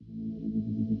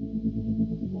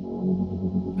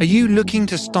Are you looking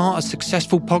to start a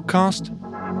successful podcast?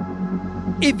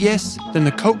 If yes, then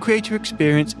the KULT Creator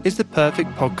Experience is the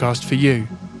perfect podcast for you.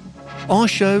 Our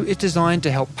show is designed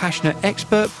to help passionate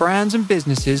expert brands and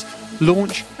businesses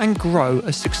launch and grow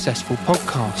a successful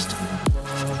podcast.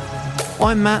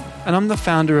 I'm Matt, and I'm the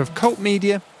founder of KULT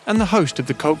Media and the host of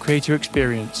the KULT Creator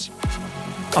Experience.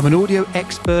 I'm an audio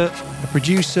expert, a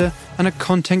producer, and a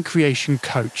content creation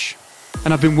coach.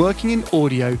 And I've been working in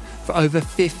audio for over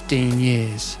 15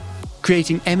 years,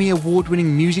 creating Emmy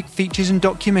award-winning music features and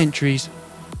documentaries,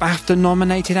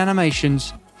 BAFTA-nominated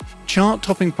animations,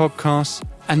 chart-topping podcasts,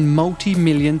 and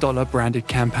multi-million-dollar branded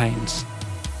campaigns.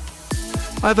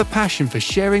 I have a passion for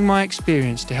sharing my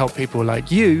experience to help people like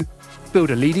you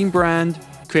build a leading brand,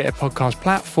 create a podcast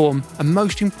platform, and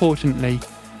most importantly,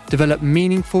 develop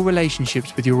meaningful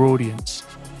relationships with your audience.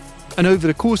 And over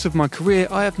the course of my career,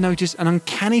 I have noticed an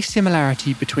uncanny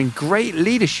similarity between great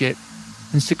leadership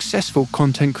and successful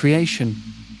content creation.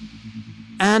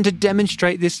 And to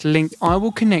demonstrate this link, I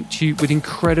will connect you with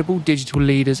incredible digital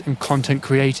leaders and content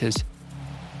creators,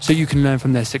 so you can learn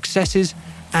from their successes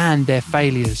and their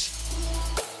failures.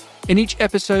 In each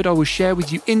episode, I will share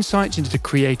with you insights into the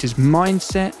creator's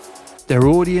mindset, their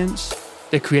audience,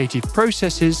 their creative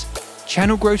processes,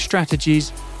 channel growth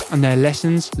strategies, and their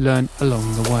lessons learned along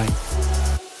the way.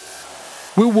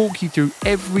 We'll walk you through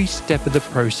every step of the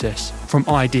process, from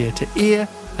idea to ear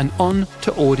and on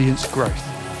to audience growth.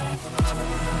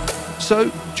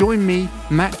 So join me,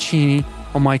 Matt Cheney,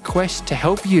 on my quest to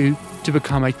help you to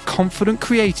become a confident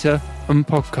creator and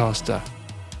podcaster.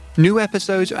 New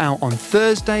episodes are out on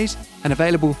Thursdays and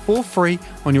available for free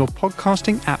on your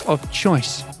podcasting app of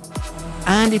choice.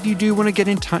 And if you do want to get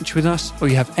in touch with us, or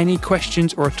you have any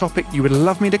questions or a topic you would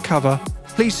love me to cover,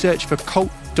 please search for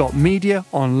KULT.media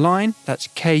online, that's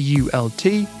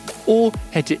KULT, or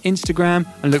head to Instagram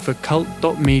and look for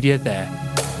KULT.media there.